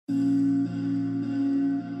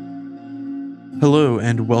Hello,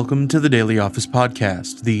 and welcome to the Daily Office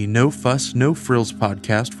Podcast, the No Fuss, No Frills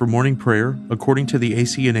podcast for morning prayer, according to the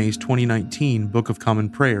ACNA's 2019 Book of Common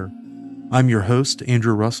Prayer. I'm your host,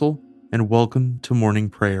 Andrew Russell, and welcome to morning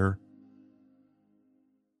prayer.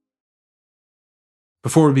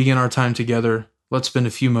 Before we begin our time together, let's spend a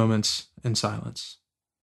few moments in silence.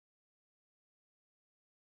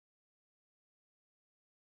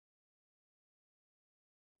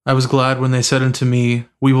 I was glad when they said unto me,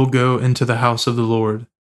 "We will go into the house of the Lord."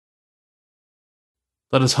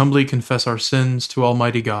 Let us humbly confess our sins to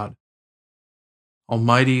Almighty God.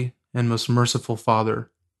 Almighty and most merciful Father,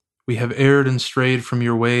 we have erred and strayed from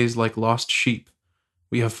your ways like lost sheep.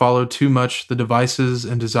 We have followed too much the devices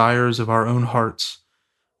and desires of our own hearts.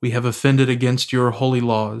 We have offended against your holy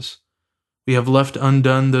laws. We have left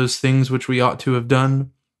undone those things which we ought to have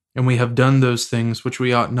done, and we have done those things which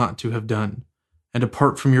we ought not to have done. And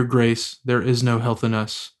apart from your grace, there is no health in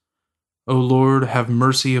us. O Lord, have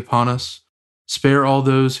mercy upon us. Spare all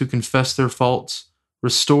those who confess their faults.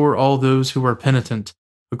 Restore all those who are penitent,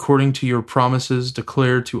 according to your promises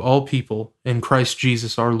declared to all people in Christ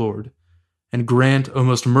Jesus our Lord. And grant, O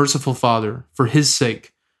most merciful Father, for his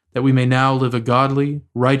sake, that we may now live a godly,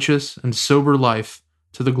 righteous, and sober life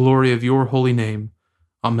to the glory of your holy name.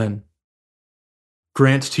 Amen.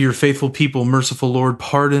 Grant to your faithful people, merciful Lord,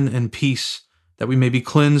 pardon and peace, that we may be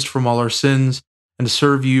cleansed from all our sins and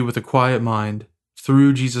serve you with a quiet mind,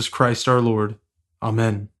 through Jesus Christ our Lord.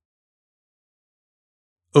 Amen.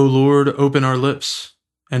 O Lord, open our lips,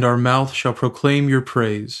 and our mouth shall proclaim your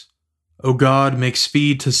praise. O God, make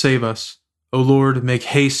speed to save us. O Lord, make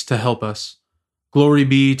haste to help us. Glory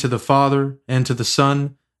be to the Father, and to the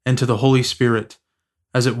Son, and to the Holy Spirit,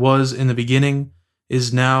 as it was in the beginning,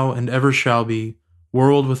 is now, and ever shall be,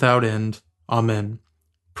 world without end. Amen.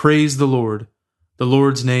 Praise the Lord. The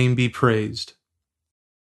Lord's name be praised.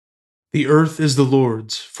 The earth is the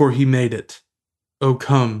Lord's, for he made it. O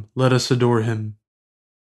come, let us adore him.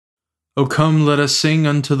 O come, let us sing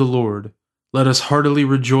unto the Lord. Let us heartily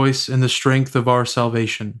rejoice in the strength of our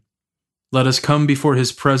salvation. Let us come before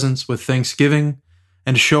his presence with thanksgiving,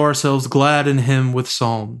 and show ourselves glad in him with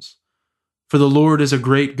psalms. For the Lord is a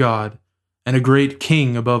great God, and a great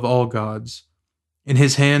King above all gods. In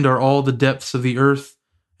his hand are all the depths of the earth,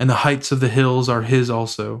 and the heights of the hills are his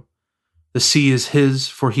also. The sea is his,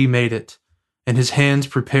 for he made it, and his hands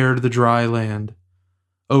prepared the dry land.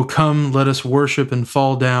 O come, let us worship and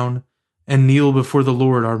fall down, and kneel before the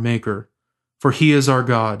Lord our Maker. For he is our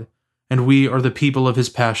God, and we are the people of his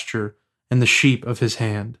pasture, and the sheep of his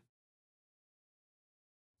hand.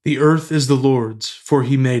 The earth is the Lord's, for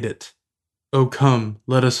he made it. O come,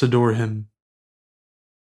 let us adore him.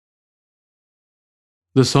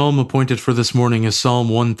 The psalm appointed for this morning is Psalm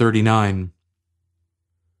 139.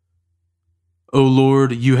 O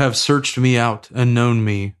Lord, you have searched me out and known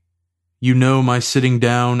me. You know my sitting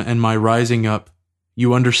down and my rising up.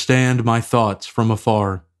 You understand my thoughts from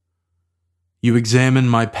afar. You examine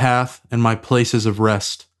my path and my places of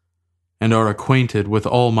rest, and are acquainted with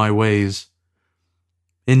all my ways.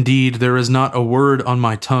 Indeed, there is not a word on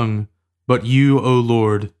my tongue, but you, O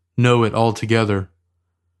Lord, know it altogether.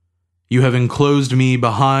 You have enclosed me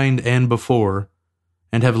behind and before,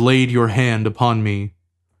 and have laid your hand upon me.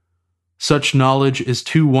 Such knowledge is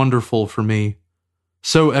too wonderful for me,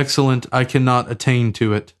 so excellent I cannot attain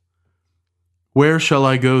to it. Where shall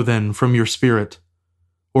I go then from your spirit?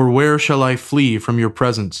 Or where shall I flee from your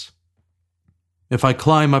presence? If I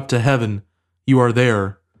climb up to heaven, you are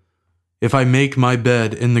there. If I make my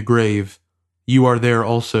bed in the grave, you are there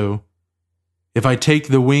also. If I take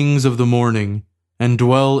the wings of the morning, and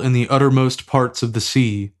dwell in the uttermost parts of the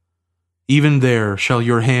sea, even there shall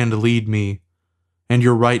your hand lead me, and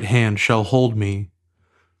your right hand shall hold me.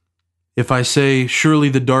 If I say, surely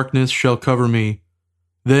the darkness shall cover me,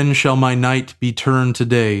 then shall my night be turned to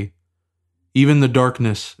day. Even the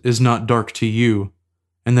darkness is not dark to you,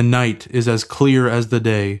 and the night is as clear as the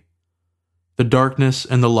day. The darkness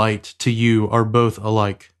and the light to you are both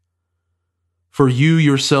alike. For you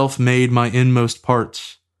yourself made my inmost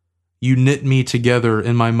parts. You knit me together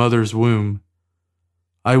in my mother's womb.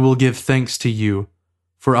 I will give thanks to you,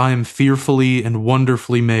 for I am fearfully and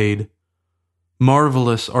wonderfully made.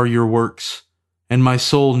 Marvelous are your works, and my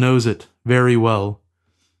soul knows it very well.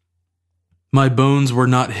 My bones were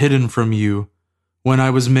not hidden from you, when I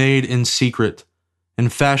was made in secret,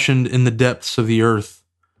 and fashioned in the depths of the earth.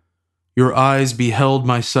 Your eyes beheld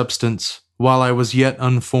my substance, while I was yet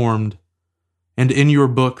unformed, and in your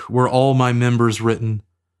book were all my members written,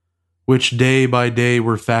 which day by day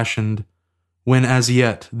were fashioned, when as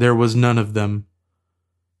yet there was none of them.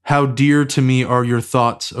 How dear to me are your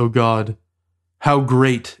thoughts, O God! How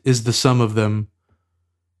great is the sum of them!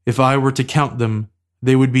 If I were to count them,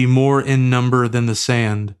 they would be more in number than the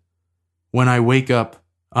sand. When I wake up,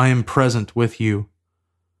 I am present with you.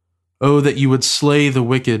 Oh, that you would slay the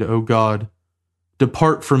wicked, O God.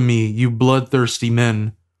 Depart from me, you bloodthirsty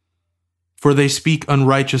men. For they speak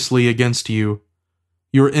unrighteously against you.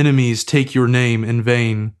 Your enemies take your name in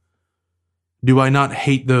vain. Do I not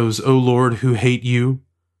hate those, O Lord, who hate you?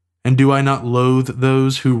 And do I not loathe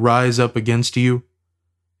those who rise up against you?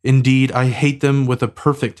 Indeed, I hate them with a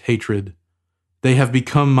perfect hatred. They have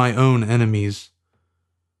become my own enemies.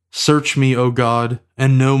 Search me, O God,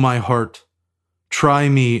 and know my heart. Try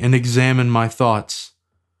me and examine my thoughts.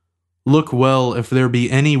 Look well if there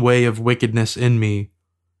be any way of wickedness in me,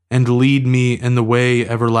 and lead me in the way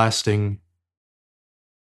everlasting.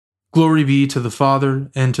 Glory be to the Father,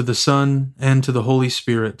 and to the Son, and to the Holy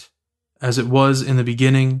Spirit, as it was in the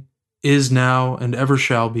beginning, is now, and ever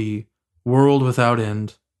shall be, world without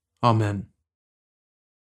end. Amen.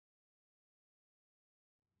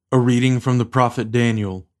 A reading from the prophet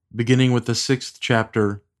Daniel, beginning with the 6th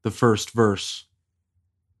chapter, the 1st verse.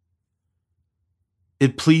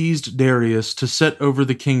 It pleased Darius to set over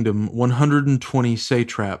the kingdom 120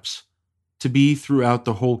 satraps, to be throughout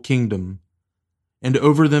the whole kingdom, and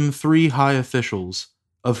over them 3 high officials,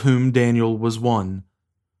 of whom Daniel was one,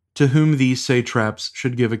 to whom these satraps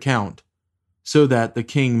should give account, so that the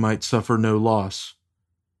king might suffer no loss.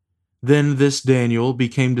 Then this Daniel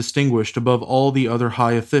became distinguished above all the other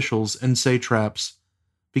high officials and satraps,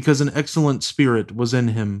 because an excellent spirit was in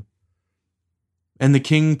him. And the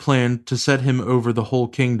king planned to set him over the whole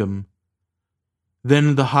kingdom.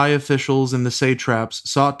 Then the high officials and the satraps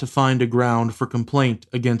sought to find a ground for complaint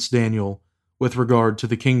against Daniel with regard to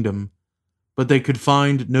the kingdom, but they could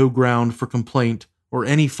find no ground for complaint or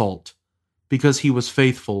any fault, because he was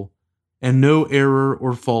faithful, and no error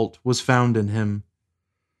or fault was found in him.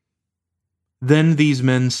 Then these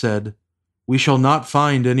men said, "We shall not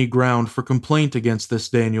find any ground for complaint against this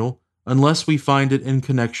Daniel, unless we find it in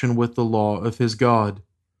connection with the law of his God."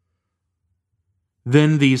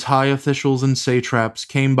 Then these high officials and satraps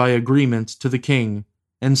came by agreement to the king,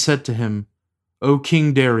 and said to him, "O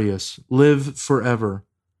King Darius, live forever.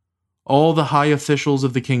 All the high officials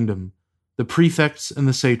of the kingdom, the prefects and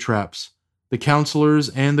the satraps, the counselors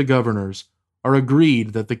and the governors, are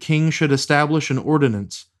agreed that the king should establish an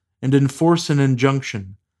ordinance and enforce an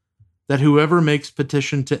injunction, that whoever makes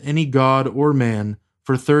petition to any god or man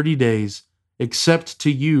for 30 days, except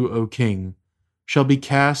to you, O king, shall be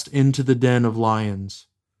cast into the den of lions.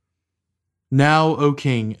 Now, O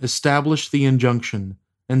king, establish the injunction,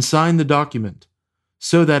 and sign the document,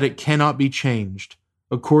 so that it cannot be changed,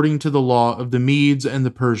 according to the law of the Medes and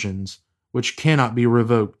the Persians, which cannot be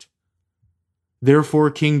revoked."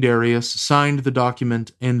 Therefore King Darius signed the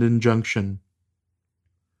document and injunction.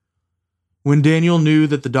 When Daniel knew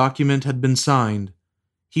that the document had been signed,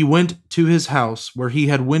 he went to his house where he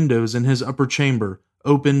had windows in his upper chamber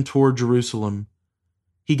open toward Jerusalem.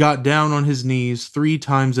 He got down on his knees 3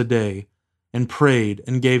 times a day, and prayed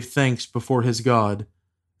and gave thanks before his God,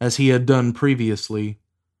 as he had done previously.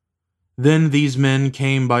 Then these men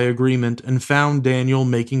came by agreement and found Daniel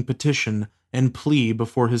making petition and plea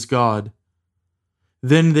before his God.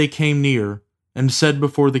 Then they came near, and said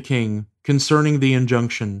before the king, concerning the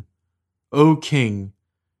injunction, "O king,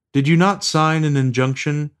 did you not sign an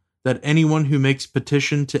injunction that anyone who makes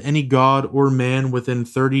petition to any god or man within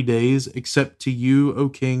 30 days, except to you, O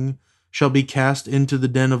king, shall be cast into the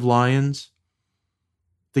den of lions?"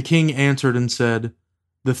 The king answered and said,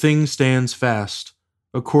 "The thing stands fast,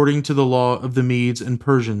 according to the law of the Medes and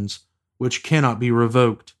Persians, which cannot be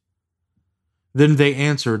revoked." Then they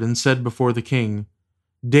answered and said before the king,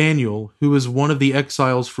 "Daniel, who is one of the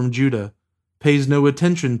exiles from Judah, pays no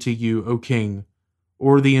attention to you, O king,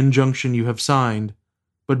 or the injunction you have signed,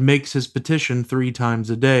 but makes his petition 3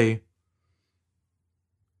 times a day."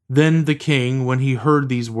 Then the king, when he heard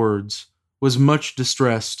these words, was much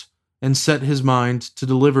distressed, and set his mind to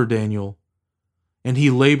deliver Daniel. And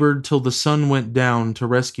he labored till the sun went down to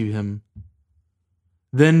rescue him.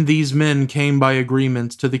 Then these men came by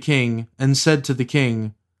agreement to the king, and said to the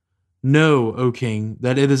king, "Know, O king,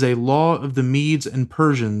 that it is a law of the Medes and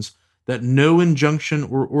Persians that no injunction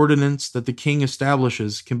or ordinance that the king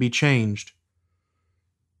establishes can be changed."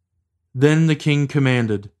 Then the king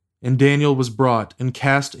commanded, and Daniel was brought and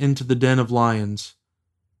cast into the den of lions.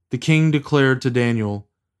 The king declared to Daniel,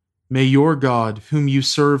 "May your God, whom you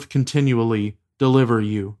serve continually, deliver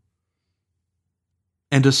you."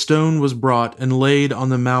 And a stone was brought and laid on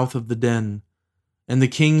the mouth of the den, and the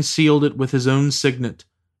king sealed it with his own signet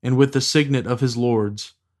and with the signet of his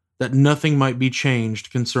lords, that nothing might be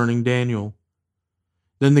changed concerning Daniel.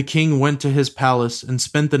 Then the king went to his palace and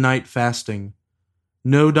spent the night fasting.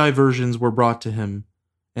 No diversions were brought to him,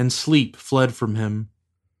 and sleep fled from him.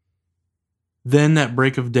 Then at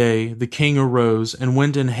break of day the king arose and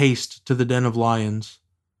went in haste to the den of lions.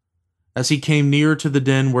 As he came near to the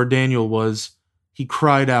den where Daniel was, he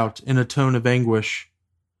cried out in a tone of anguish.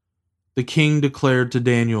 The king declared to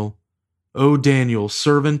Daniel, "O Daniel,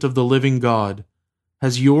 servant of the living God,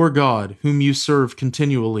 has your God, whom you serve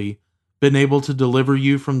continually, been able to deliver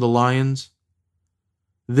you from the lions?"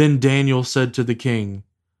 Then Daniel said to the king,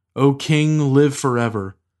 "O king, live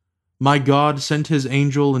forever. My God sent his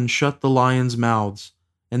angel and shut the lions' mouths,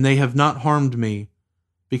 and they have not harmed me,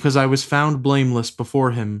 because I was found blameless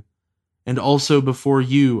before him, and also before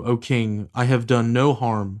you, O king, I have done no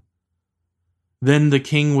harm." Then the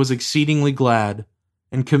king was exceedingly glad,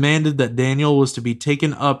 and commanded that Daniel was to be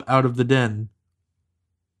taken up out of the den.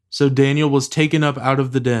 So Daniel was taken up out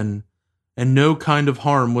of the den, and no kind of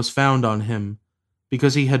harm was found on him,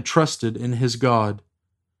 because he had trusted in his God.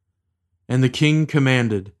 And the king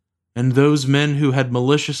commanded, and those men who had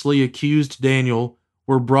maliciously accused Daniel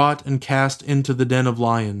were brought and cast into the den of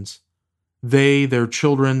lions, they, their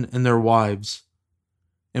children, and their wives.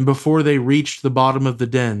 And before they reached the bottom of the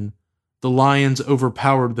den, the lions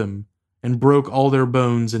overpowered them, and broke all their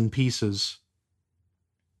bones in pieces.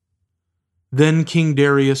 Then King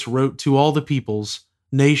Darius wrote to all the peoples,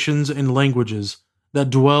 nations, and languages that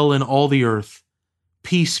dwell in all the earth,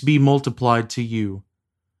 "Peace be multiplied to you.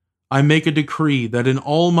 I make a decree that in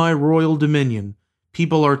all my royal dominion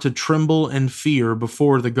people are to tremble and fear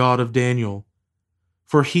before the God of Daniel.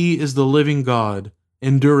 For he is the living God,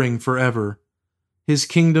 enduring forever. His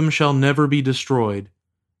kingdom shall never be destroyed,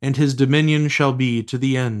 and his dominion shall be to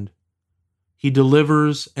the end. He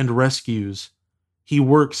delivers and rescues. He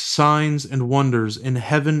works signs and wonders in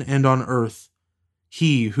heaven and on earth.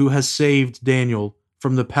 He who has saved Daniel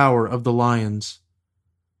from the power of the lions."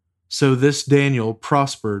 So this Daniel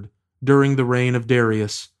prospered during the reign of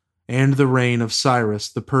Darius and the reign of Cyrus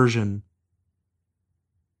the Persian.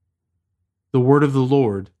 The word of the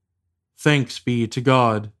Lord. Thanks be to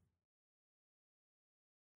God.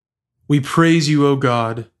 We praise you, O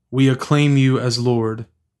God. We acclaim you as Lord.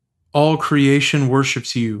 All creation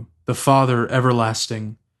worships you, the Father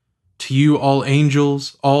everlasting. To you all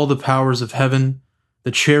angels, all the powers of heaven,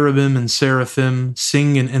 the cherubim and seraphim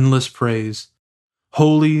sing in endless praise.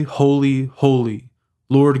 Holy, holy, holy,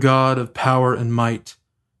 Lord God of power and might.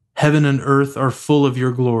 Heaven and earth are full of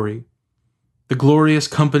your glory. The glorious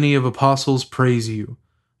company of apostles praise you.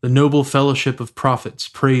 The noble fellowship of prophets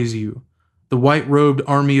praise you. The white-robed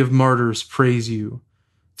army of martyrs praise you.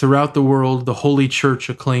 Throughout the world, the Holy Church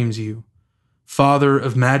acclaims you. Father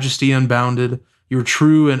of majesty unbounded, your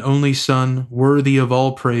true and only Son, worthy of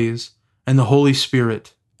all praise, and the Holy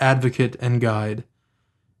Spirit, advocate and guide.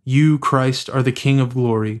 You, Christ, are the King of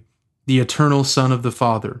glory, the eternal Son of the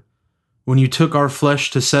Father. When you took our flesh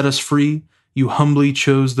to set us free, you humbly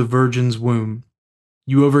chose the Virgin's womb.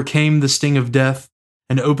 You overcame the sting of death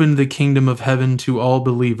and opened the kingdom of heaven to all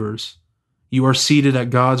believers. You are seated at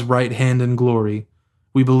God's right hand in glory.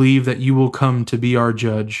 We believe that you will come to be our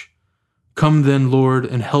judge. Come then, Lord,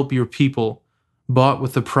 and help your people, bought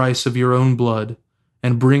with the price of your own blood,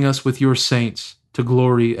 and bring us with your saints to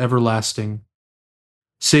glory everlasting.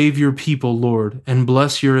 Save your people, Lord, and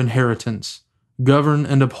bless your inheritance. Govern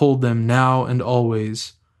and uphold them now and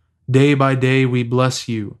always. Day by day we bless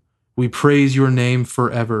you. We praise your name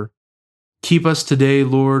forever. Keep us today,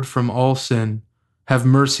 Lord, from all sin. Have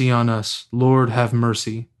mercy on us, Lord, have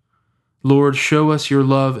mercy. Lord, show us your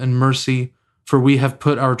love and mercy, for we have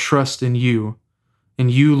put our trust in you. In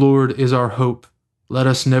you, Lord, is our hope. Let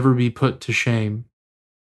us never be put to shame.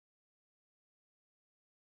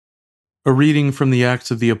 A reading from the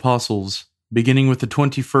Acts of the Apostles, beginning with the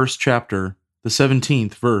 21st chapter, the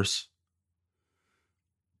 17th verse.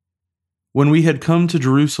 When we had come to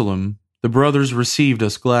Jerusalem, the brothers received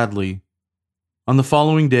us gladly. On the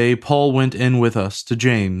following day, Paul went in with us to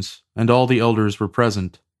James, and all the elders were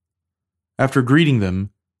present. After greeting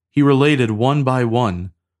them, he related one by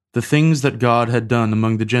one the things that God had done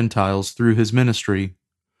among the Gentiles through his ministry.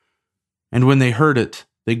 And when they heard it,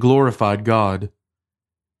 they glorified God.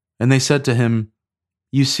 And they said to him,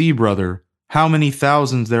 "You see, brother, how many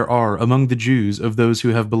thousands there are among the Jews of those who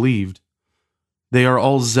have believed. They are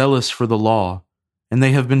all zealous for the law, and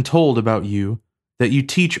they have been told about you that you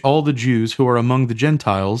teach all the Jews who are among the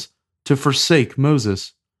Gentiles to forsake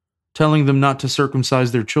Moses, telling them not to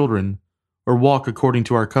circumcise their children or walk according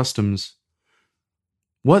to our customs.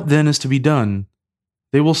 What then is to be done?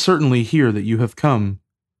 They will certainly hear that you have come.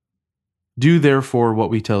 Do therefore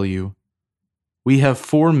what we tell you. We have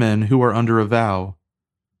 4 men who are under a vow.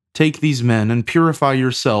 take these men and purify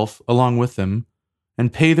yourself along with them,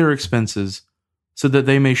 and pay their expenses, so that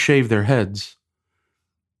they may shave their heads.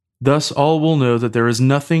 Thus all will know that there is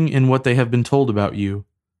nothing in what they have been told about you,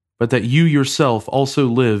 but that you yourself also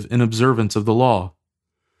live in observance of the law.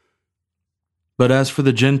 But as for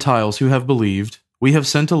the Gentiles who have believed, we have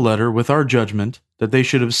sent a letter with our judgment that they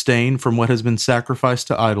should abstain from what has been sacrificed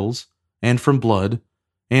to idols, and from blood,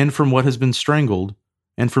 and from what has been strangled,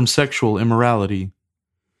 and from sexual immorality.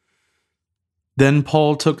 Then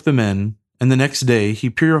Paul took the men, and the next day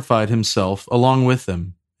he purified himself along with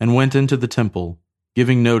them, and went into the temple,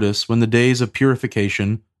 giving notice when the days of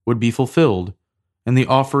purification would be fulfilled, and the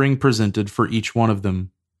offering presented for each one of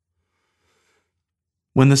them.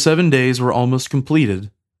 When the 7 days were almost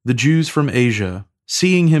completed, the Jews from Asia,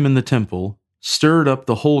 seeing him in the temple, stirred up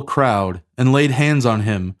the whole crowd and laid hands on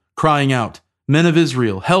him, crying out, "Men of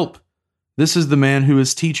Israel, help! This is the man who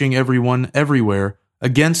is teaching everyone everywhere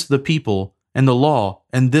against the people and the law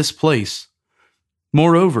and this place.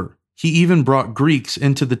 Moreover, he even brought Greeks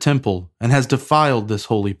into the temple and has defiled this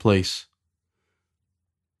holy place."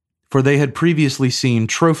 For they had previously seen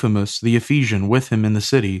Trophimus the Ephesian with him in the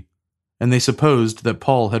city, and they supposed that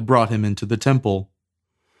Paul had brought him into the temple.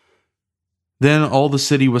 Then all the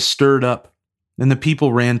city was stirred up, and the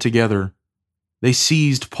people ran together. They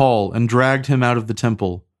seized Paul and dragged him out of the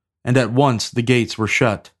temple, and at once the gates were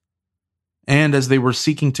shut. And as they were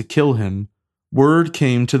seeking to kill him, word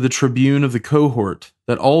came to the tribune of the cohort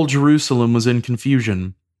that all Jerusalem was in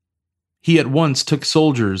confusion. He at once took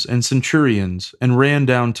soldiers and centurions and ran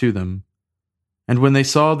down to them. And when they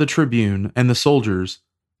saw the tribune and the soldiers,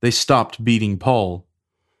 they stopped beating Paul.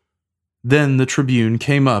 Then the tribune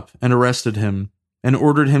came up and arrested him, and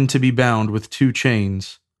ordered him to be bound with 2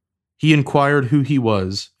 chains. He inquired who he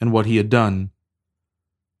was and what he had done.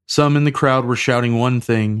 Some in the crowd were shouting one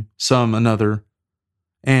thing, some another.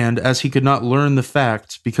 And as he could not learn the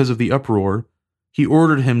facts because of the uproar, he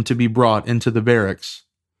ordered him to be brought into the barracks.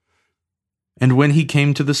 And when he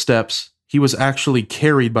came to the steps, he was actually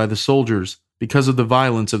carried by the soldiers because of the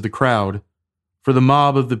violence of the crowd, for the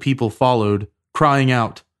mob of the people followed, crying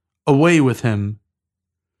out, "Away with him!"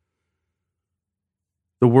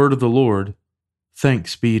 The word of the Lord.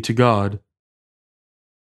 Thanks be to God.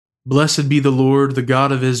 Blessed be the Lord, the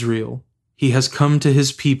God of Israel. He has come to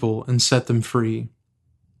his people and set them free.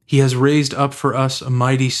 He has raised up for us a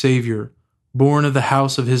mighty Savior, born of the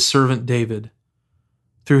house of his servant David.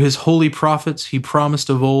 Through his holy prophets he promised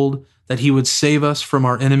of old that he would save us from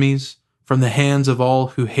our enemies, from the hands of all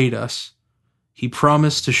who hate us. He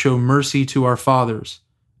promised to show mercy to our fathers,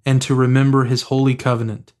 and to remember his holy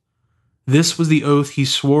covenant. This was the oath he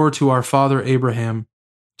swore to our father Abraham,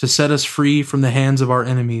 to set us free from the hands of our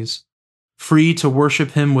enemies, free to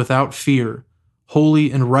worship him without fear,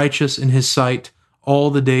 holy and righteous in his sight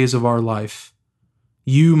all the days of our life.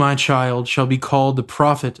 You, my child, shall be called the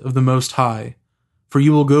prophet of the Most High, for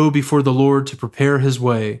you will go before the Lord to prepare his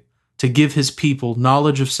way, to give his people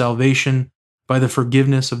knowledge of salvation by the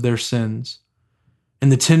forgiveness of their sins. In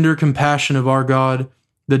the tender compassion of our God,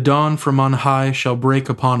 the dawn from on high shall break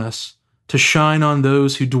upon us, to shine on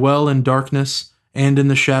those who dwell in darkness and in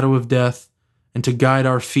the shadow of death, and to guide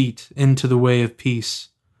our feet into the way of peace.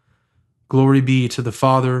 Glory be to the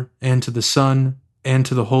Father, and to the Son, and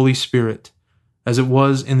to the Holy Spirit, as it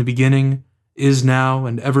was in the beginning, is now,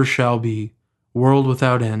 and ever shall be, world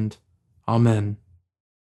without end. Amen.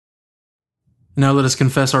 Now let us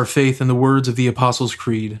confess our faith in the words of the Apostles'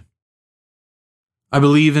 Creed. I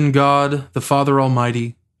believe in God, the Father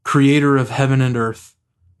Almighty, creator of heaven and earth.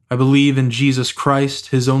 I believe in Jesus Christ,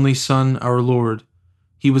 his only Son, our Lord.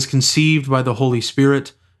 He was conceived by the Holy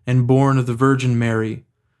Spirit and born of the Virgin Mary.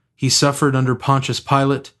 He suffered under Pontius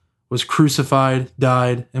Pilate, was crucified,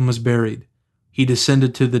 died, and was buried. He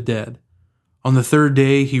descended to the dead. On the 3rd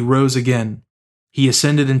day he rose again. He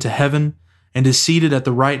ascended into heaven and is seated at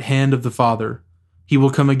the right hand of the Father. He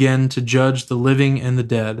will come again to judge the living and the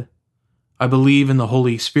dead. I believe in the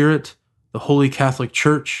Holy Spirit, the Holy Catholic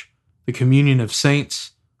Church, the communion of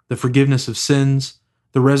saints, the forgiveness of sins,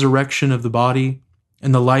 the resurrection of the body,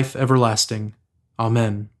 and the life everlasting.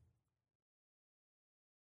 Amen.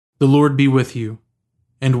 The Lord be with you,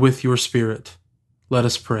 and with your spirit. Let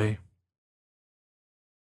us pray.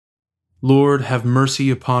 Lord, have mercy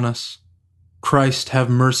upon us. Christ, have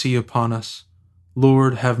mercy upon us.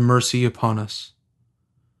 Lord, have mercy upon us.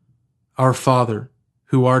 Our Father,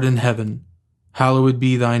 who art in heaven, hallowed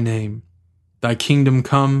be thy name. Thy kingdom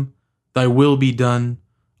come, thy will be done,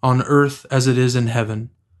 on earth as it is in heaven.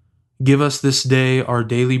 Give us this day our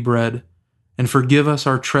daily bread, and forgive us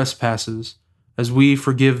our trespasses, as we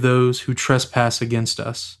forgive those who trespass against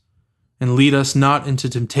us. and lead us not into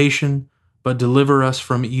temptation, but deliver us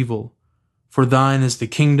from evil. For thine is the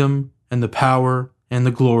kingdom, and the power, and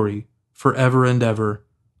the glory, forever and ever.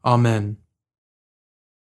 Amen.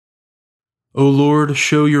 O Lord,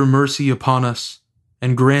 show your mercy upon us,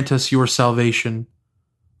 and grant us your salvation.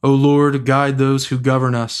 O Lord, guide those who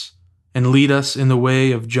govern us, and lead us in the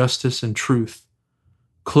way of justice and truth.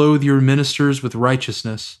 Clothe your ministers with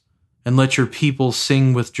righteousness, and let your people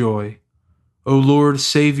sing with joy. O Lord,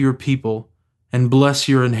 save your people, and bless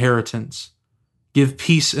your inheritance. Give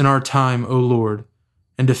peace in our time, O Lord,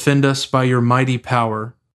 and defend us by your mighty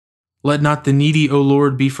power. Let not the needy, O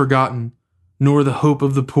Lord, be forgotten, nor the hope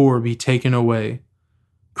of the poor be taken away.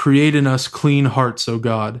 Create in us clean hearts, O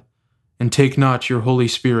God, and take not your Holy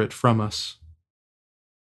Spirit from us.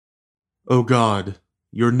 O God,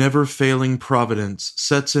 your never-failing providence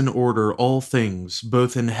sets in order all things,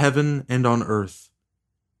 both in heaven and on earth.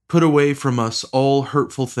 Put away from us all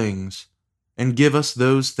hurtful things, and give us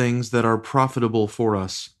those things that are profitable for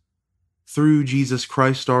us. Through Jesus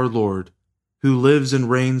Christ our Lord, who lives and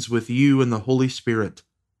reigns with you in the Holy Spirit,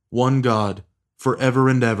 one God, forever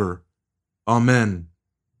and ever. Amen.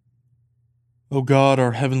 O God,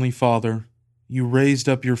 our heavenly Father, you raised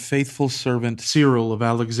up your faithful servant Cyril of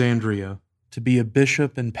Alexandria to be a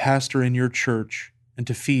bishop and pastor in your church and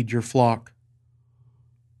to feed your flock.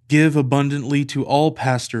 Give abundantly to all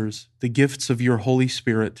pastors the gifts of your Holy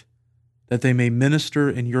Spirit, that they may minister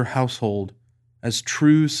in your household as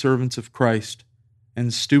true servants of Christ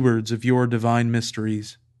and stewards of your divine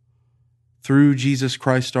mysteries. Through Jesus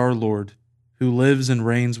Christ our Lord, who lives and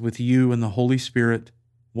reigns with you in the Holy Spirit,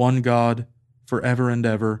 one God, forever and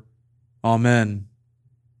ever. Amen.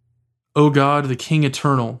 O God, the King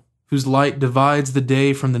eternal, whose light divides the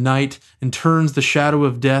day from the night and turns the shadow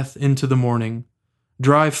of death into the morning,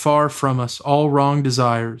 drive far from us all wrong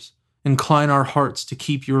desires, incline our hearts to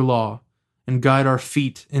keep your law, and guide our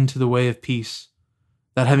feet into the way of peace,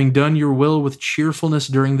 that having done your will with cheerfulness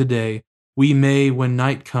during the day, we may, when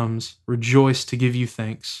night comes, rejoice to give you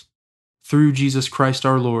thanks. Through Jesus Christ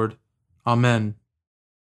our Lord. Amen.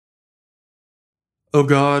 O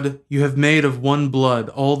God, you have made of one blood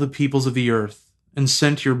all the peoples of the earth, and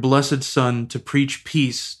sent your blessed Son to preach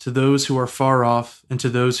peace to those who are far off and to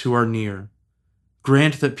those who are near.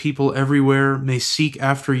 Grant that people everywhere may seek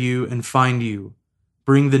after you and find you.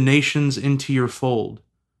 Bring the nations into your fold.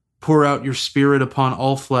 Pour out your Spirit upon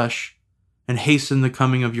all flesh, and hasten the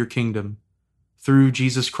coming of your kingdom. Through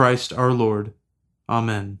Jesus Christ our Lord.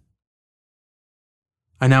 Amen.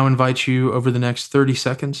 I now invite you over the next 30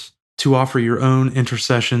 seconds to offer your own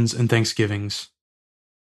intercessions and thanksgivings.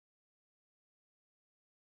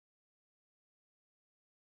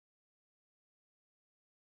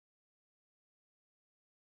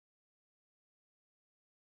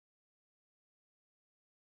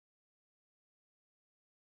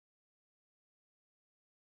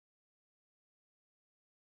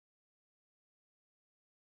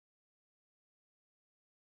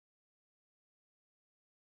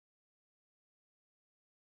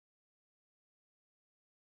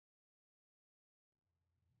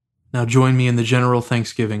 Now join me in the general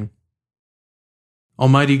thanksgiving.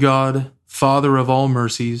 Almighty God, Father of all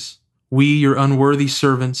mercies, we, your unworthy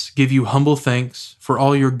servants, give you humble thanks for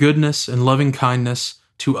all your goodness and loving kindness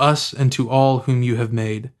to us and to all whom you have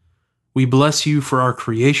made. We bless you for our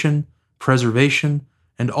creation, preservation,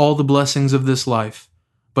 and all the blessings of this life,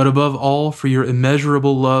 but above all for your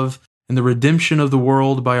immeasurable love and the redemption of the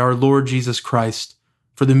world by our Lord Jesus Christ,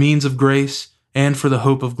 for the means of grace and for the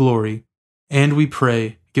hope of glory. And we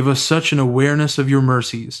pray, give us such an awareness of your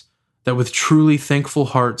mercies, that with truly thankful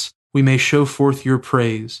hearts we may show forth your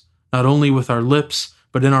praise, not only with our lips,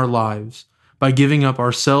 but in our lives, by giving up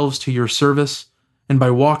ourselves to your service, and by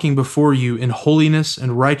walking before you in holiness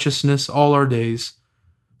and righteousness all our days.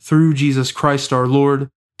 Through Jesus Christ our Lord,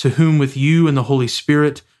 to whom with you and the Holy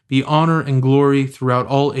Spirit be honor and glory throughout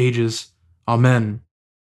all ages. Amen.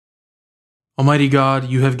 Almighty God,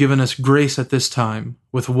 you have given us grace at this time,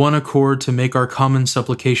 with one accord to make our common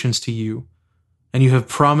supplications to you. And you have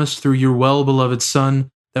promised through your well-beloved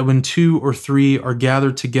Son that when 2 or 3 are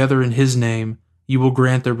gathered together in his name, you will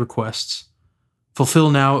grant their requests.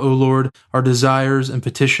 Fulfill now, O Lord, our desires and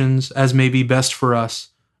petitions as may be best for us,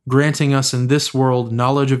 granting us in this world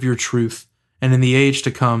knowledge of your truth, and in the age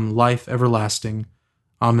to come life everlasting.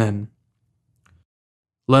 Amen.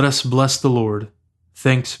 Let us bless the Lord.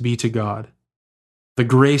 Thanks be to God. The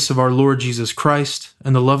grace of our Lord Jesus Christ,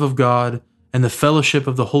 and the love of God, and the fellowship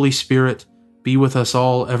of the Holy Spirit be with us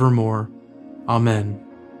all evermore. Amen.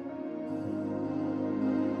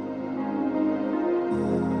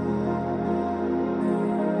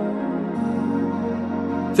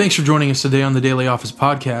 Thanks for joining us today on the Daily Office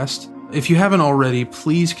Podcast. If you haven't already,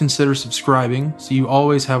 please consider subscribing so you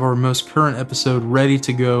always have our most current episode ready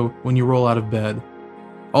to go when you roll out of bed.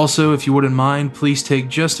 Also, if you wouldn't mind, please take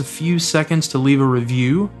just a few seconds to leave a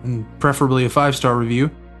review, and preferably a 5-star review,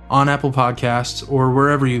 on Apple Podcasts or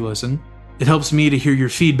wherever you listen. It helps me to hear your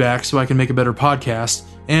feedback so I can make a better podcast,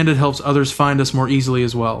 and it helps others find us more easily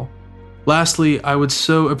as well. Lastly, I would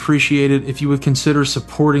so appreciate it if you would consider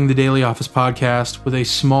supporting the Daily Office Podcast with a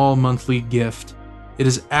small monthly gift. It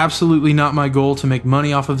is absolutely not my goal to make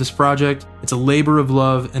money off of this project. It's a labor of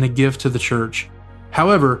love and a gift to the church.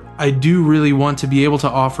 However, I do really want to be able to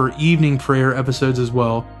offer evening prayer episodes as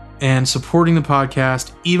well, and supporting the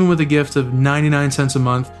podcast, even with a gift of 99 cents a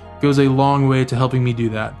month, goes a long way to helping me do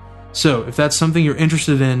that. So, if that's something you're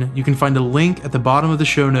interested in, you can find a link at the bottom of the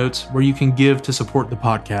show notes where you can give to support the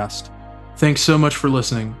podcast. Thanks so much for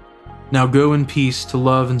listening. Now go in peace to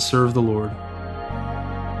love and serve the Lord.